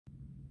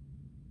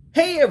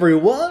Hey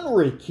everyone,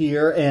 Rick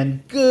here,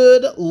 and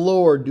good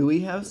lord, do we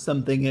have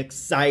something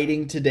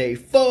exciting today,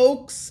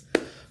 folks!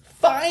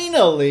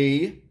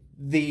 Finally,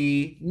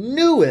 the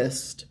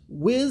newest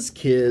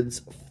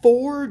WizKids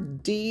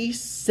 4D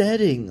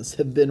settings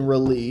have been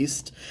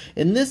released.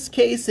 In this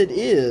case, it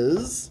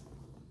is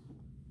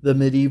the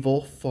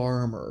Medieval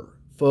Farmer.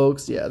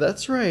 Folks, yeah,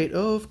 that's right.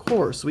 Oh, of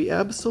course, we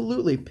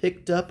absolutely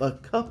picked up a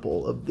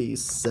couple of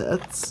these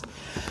sets.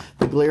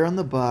 The glare on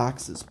the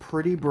box is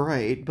pretty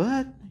bright,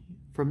 but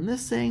from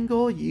this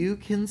angle, you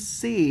can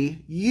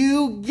see,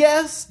 you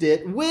guessed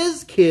it,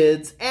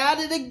 WizKids at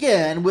it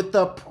again with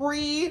the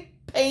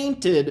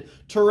pre-painted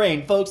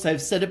terrain. Folks,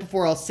 I've said it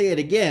before, I'll say it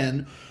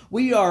again.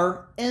 We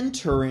are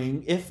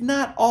entering, if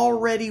not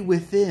already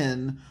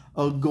within,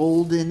 a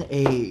golden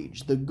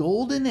age. The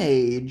golden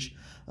age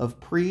of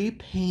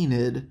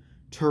pre-painted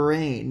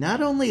terrain.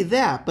 Not only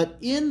that, but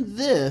in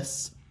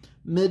this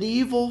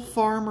Medieval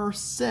Farmer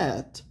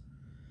set,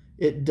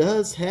 it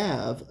does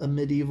have a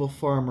Medieval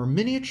Farmer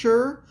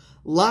miniature,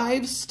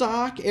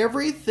 livestock,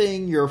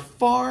 everything your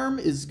farm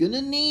is going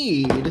to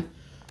need.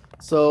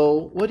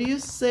 So what do you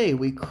say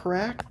we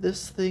crack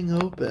this thing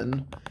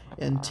open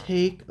and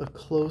take a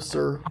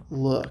closer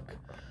look?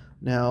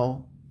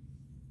 Now,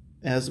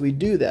 as we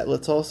do that,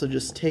 let's also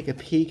just take a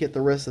peek at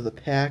the rest of the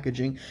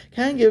packaging.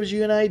 Kind of gives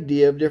you an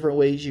idea of different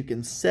ways you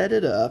can set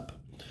it up.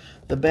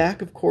 The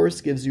back, of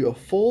course, gives you a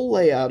full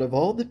layout of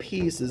all the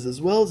pieces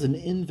as well as an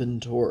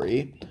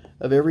inventory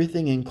of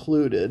everything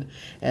included.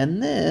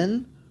 And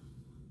then,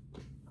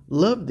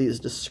 love these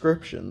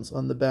descriptions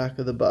on the back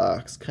of the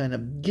box. Kind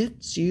of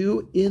gets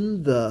you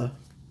in the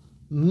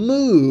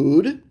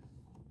mood.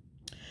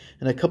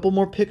 And a couple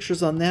more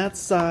pictures on that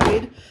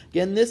side.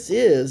 Again, this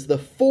is the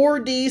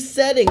 4D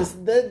settings.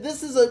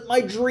 This is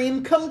my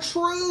dream come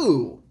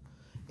true.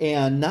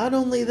 And not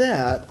only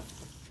that,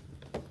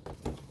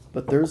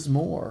 but there's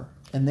more.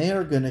 And they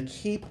are going to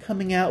keep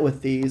coming out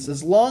with these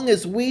as long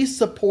as we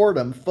support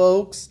them,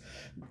 folks.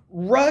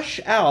 Rush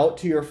out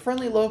to your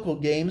friendly local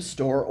game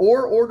store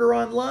or order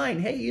online.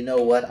 Hey, you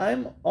know what?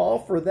 I'm all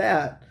for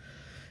that.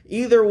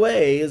 Either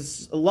way,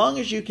 as long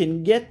as you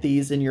can get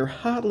these in your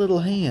hot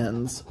little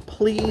hands,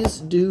 please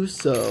do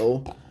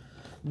so.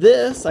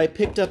 This I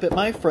picked up at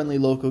my friendly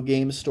local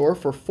game store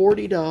for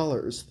 $40,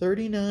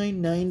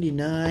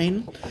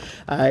 $39.99.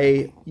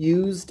 I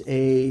used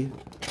a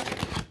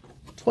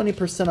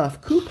 20% off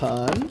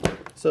coupon,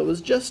 so it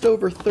was just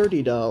over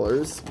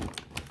 $30.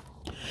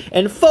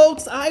 And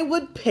folks, I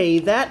would pay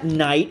that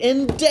night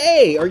and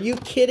day. Are you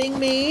kidding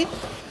me?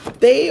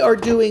 They are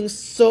doing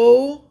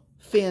so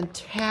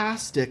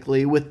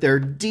fantastically with their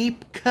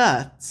deep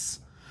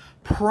cuts,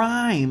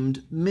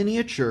 primed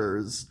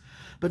miniatures.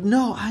 But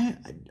no, I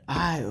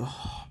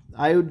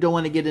don't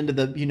want to get into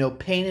the,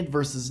 painted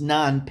versus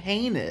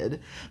non-painted.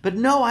 But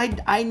no,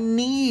 I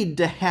need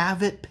to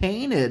have it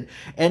painted.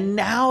 And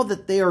now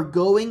that they are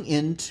going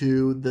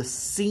into the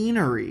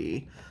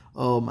scenery,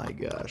 oh my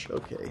gosh,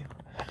 okay.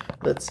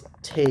 Let's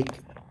take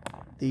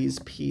these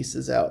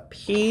pieces out.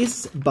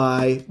 Piece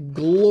by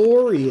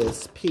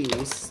glorious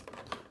piece.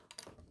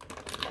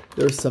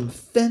 There's some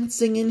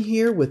fencing in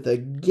here with a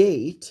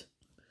gate.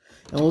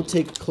 And we'll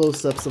take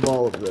close-ups of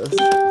all of this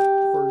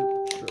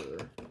for sure.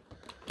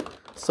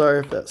 Sorry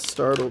if that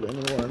startled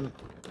anyone.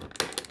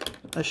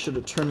 I should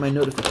have turned my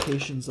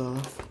notifications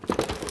off.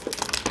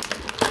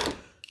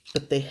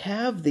 But they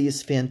have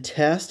these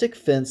fantastic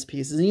fence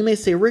pieces. And you may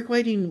say, Rick,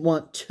 why do you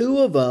want two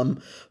of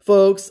them?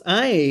 Folks,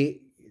 I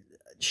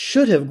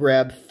should have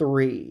grabbed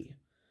 3,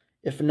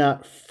 if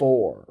not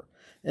 4.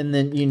 And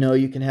then,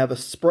 you can have a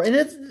spray. And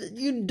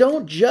you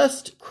don't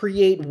just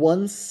create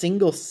one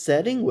single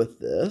setting with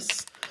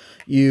this.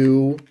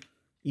 You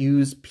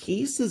use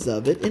pieces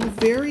of it in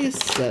various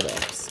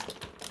setups.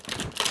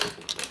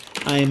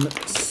 I'm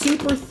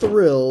super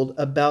thrilled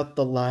about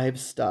the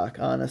livestock,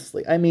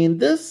 honestly. I mean,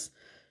 this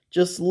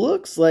just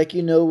looks like,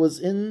 was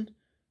in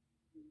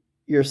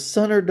your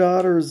son or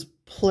daughter's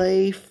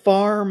play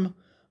farm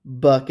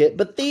bucket.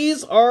 But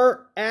these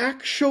are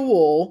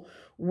actual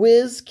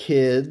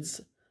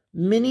WizKids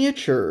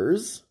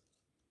miniatures.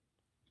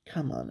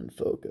 Come on and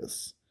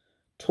focus.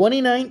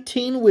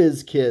 2019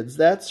 WizKids.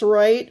 That's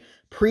right.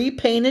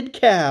 Pre-painted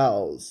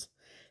cows.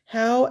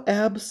 How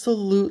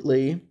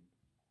absolutely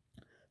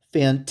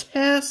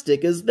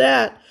fantastic is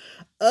that?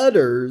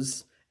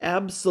 Udders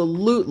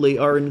absolutely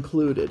are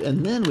included.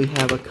 And then we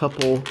have a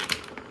couple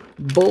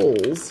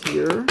bowls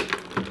here.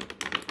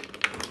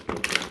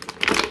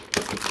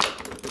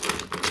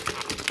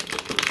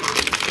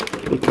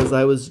 Because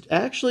I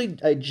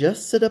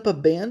just set up a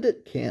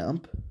bandit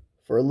camp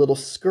for a little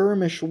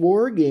skirmish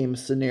war game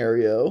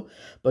scenario.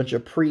 Bunch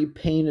of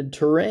pre-painted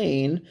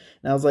terrain.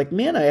 And I was like,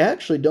 man, I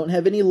actually don't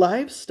have any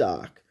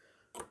livestock.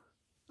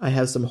 I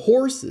have some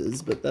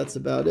horses, but that's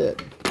about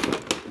it.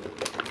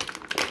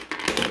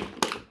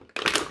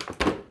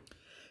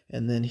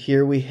 And then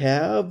here we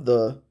have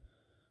the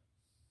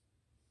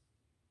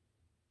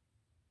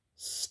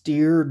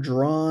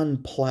steer-drawn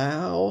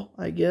plow,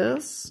 I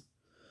guess.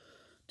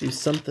 Do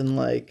something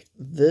like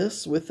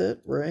this with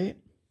it, right?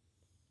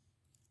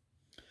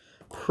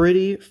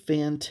 pretty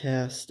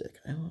fantastic.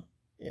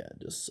 Yeah,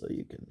 just so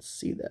you can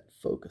see that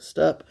focused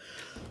up.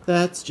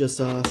 That's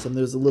just awesome.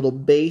 There's a little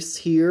base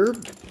here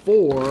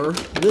for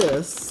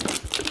this.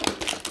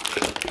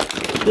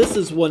 This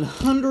is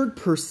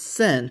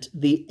 100%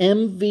 the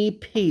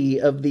MVP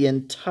of the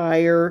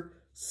entire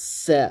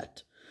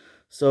set.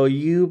 So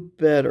you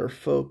better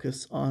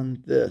focus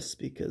on this,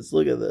 because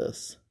look at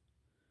this.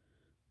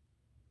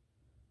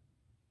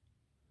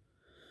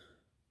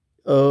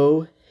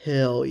 Oh,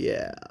 hell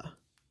yeah.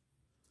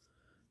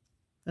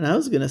 And I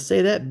was going to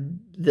say that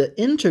the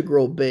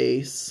integral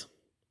base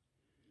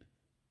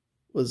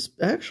was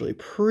actually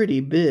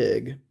pretty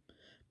big,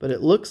 but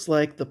it looks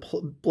like the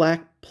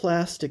black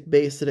plastic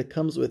base that it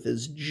comes with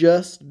is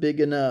just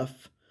big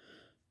enough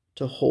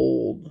to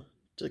hold,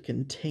 to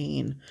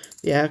contain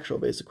the actual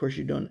base. Of course,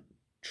 you don't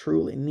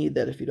truly need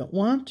that if you don't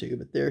want to,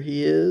 but there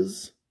he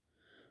is.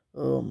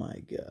 Oh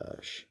my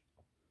gosh.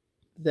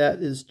 That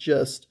is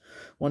just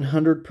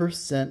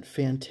 100%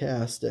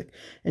 fantastic.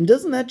 And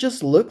doesn't that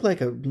just look like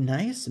a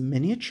nice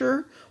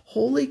miniature?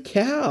 Holy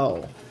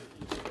cow.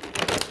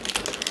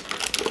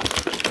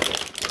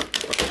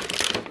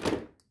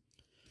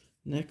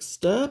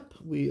 Next up,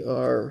 we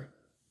are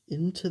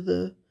into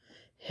the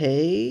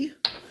hay.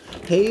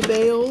 Hay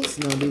bales.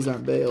 No, these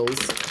aren't bales.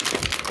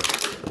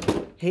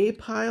 Hay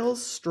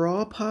piles,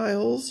 straw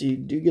piles. You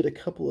do get a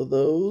couple of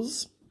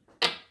those.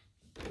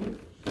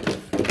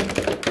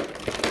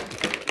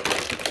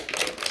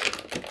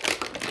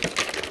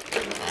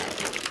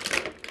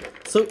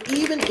 So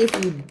even if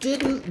you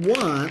didn't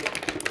want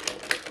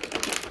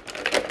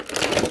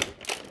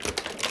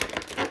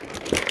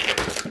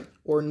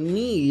or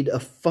need a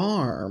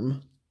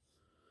farm,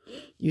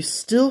 you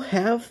still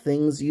have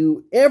things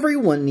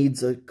everyone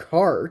needs a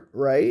cart,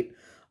 right?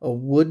 A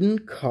wooden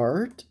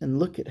cart. And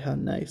look at how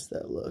nice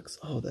that looks.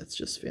 Oh, that's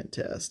just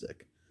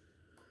fantastic.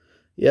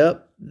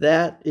 Yep,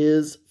 that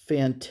is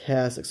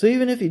fantastic. So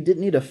even if you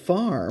didn't need a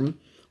farm,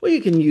 well,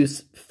 you can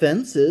use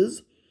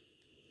fences,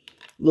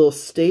 little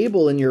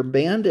stable in your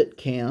bandit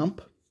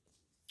camp,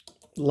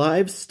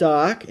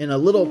 livestock, and a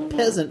little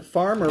peasant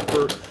farmer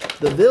for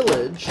the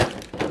village.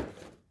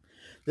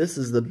 This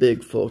is the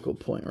big focal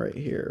point right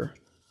here.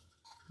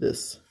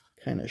 This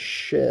kind of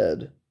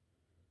shed.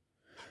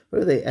 What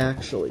do they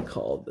actually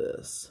call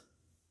this?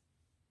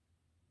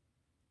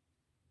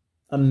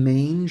 A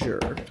manger.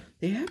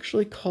 They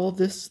actually call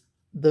this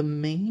the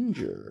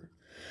manger.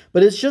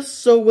 But it's just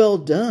so well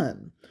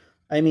done.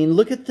 I mean,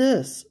 look at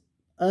this.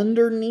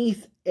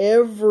 Underneath,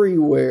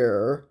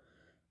 everywhere,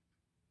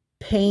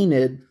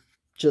 painted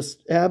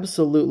just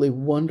absolutely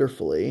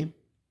wonderfully.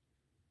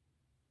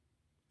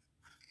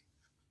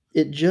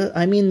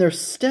 I mean, they're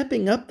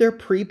stepping up their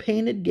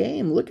pre-painted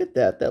game. Look at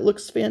that. That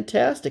looks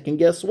fantastic. And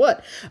guess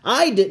what?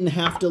 I didn't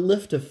have to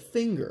lift a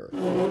finger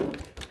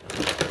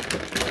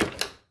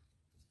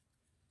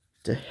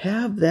to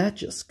have that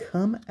just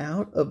come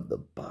out of the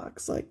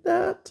box like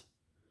that.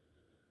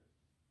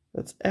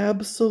 That's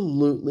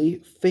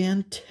absolutely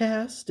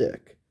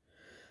fantastic.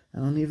 I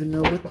don't even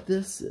know what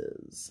this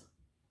is.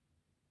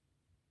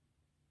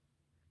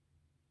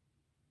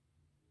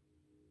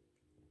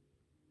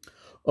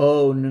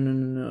 Oh,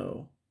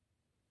 no.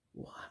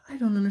 What? I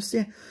don't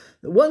understand.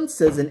 The one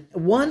says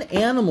one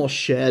animal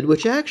shed,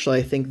 which actually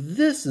I think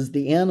this is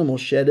the animal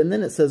shed, and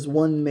then it says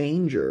one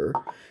manger.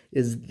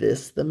 Is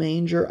this the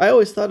manger? I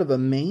always thought of a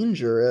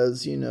manger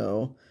as, you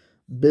know,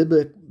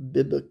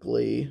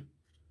 biblically,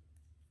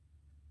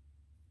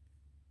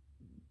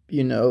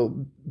 you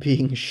know,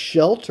 being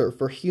shelter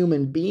for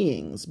human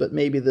beings, but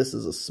maybe this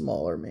is a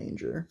smaller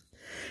manger.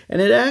 And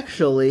it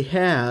actually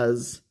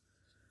has,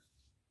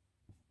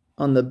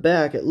 on the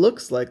back, it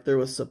looks like there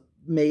was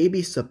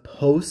maybe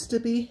supposed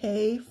to be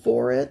hay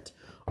for it,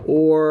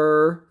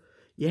 or,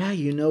 yeah,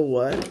 you know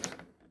what?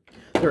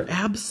 There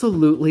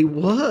absolutely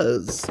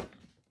was.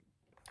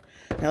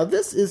 Now,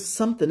 this is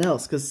something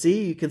else, because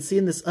see, you can see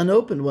in this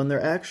unopened one,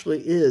 there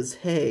actually is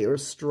hay or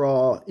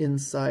straw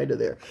inside of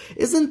there.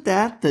 Isn't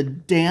that the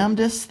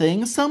damnedest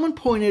thing? Someone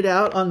pointed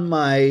out on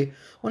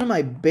one of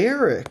my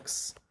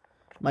barracks,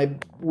 my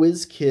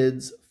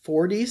WizKids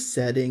 4D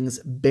settings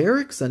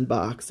barracks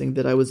unboxing,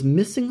 that I was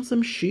missing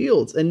some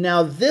shields. And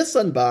now this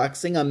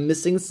unboxing, I'm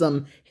missing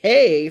some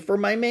hay for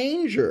my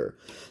manger.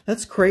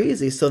 That's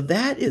crazy. So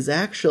that is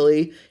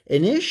actually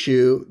an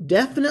issue.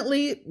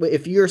 Definitely,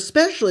 if you're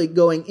especially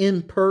going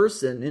in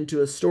person into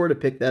a store to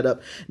pick that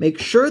up, make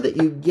sure that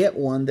you get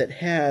one that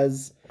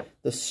has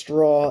the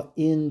straw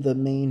in the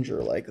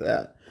manger like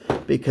that.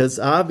 Because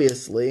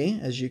obviously,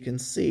 as you can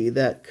see,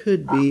 that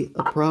could be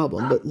a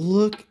problem. But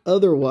look,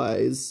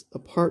 otherwise,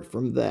 apart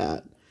from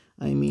that,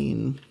 I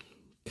mean,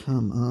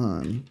 come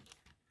on.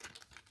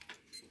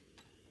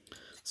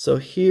 So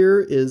here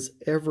is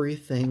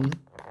everything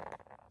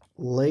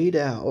laid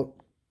out.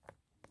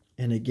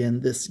 And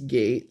again, this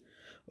gate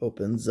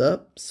opens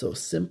up so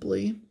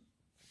simply.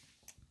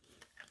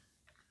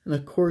 And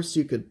of course,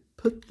 you could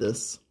put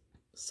this,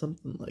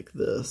 something like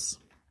this.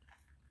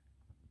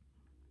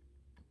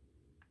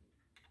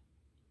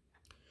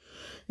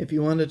 If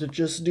you wanted to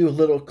just do a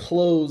little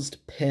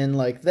closed pen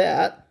like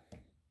that,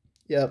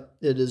 yep,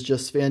 it is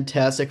just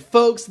fantastic.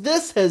 Folks,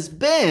 this has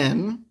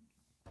been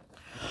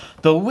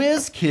the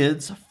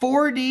WizKids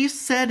 4D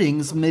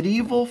Settings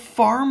Medieval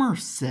Farmer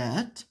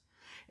Set,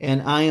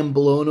 and I am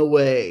blown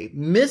away.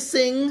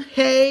 Missing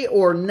hay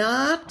or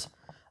not,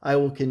 I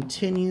will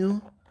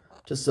continue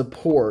to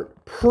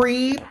support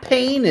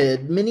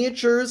pre-painted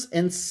miniatures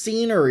and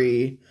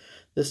scenery.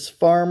 This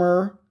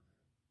farmer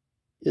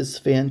is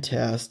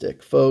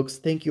fantastic. Folks,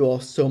 thank you all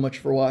so much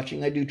for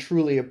watching. I do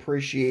truly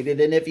appreciate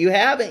it. And if you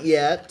haven't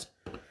yet,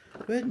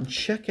 go ahead and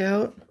check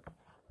out,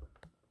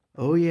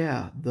 oh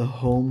yeah, the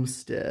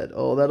homestead.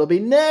 Oh, that'll be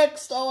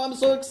next. Oh, I'm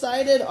so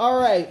excited. All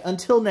right,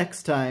 until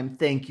next time,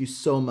 thank you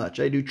so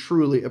much. I do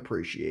truly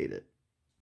appreciate it.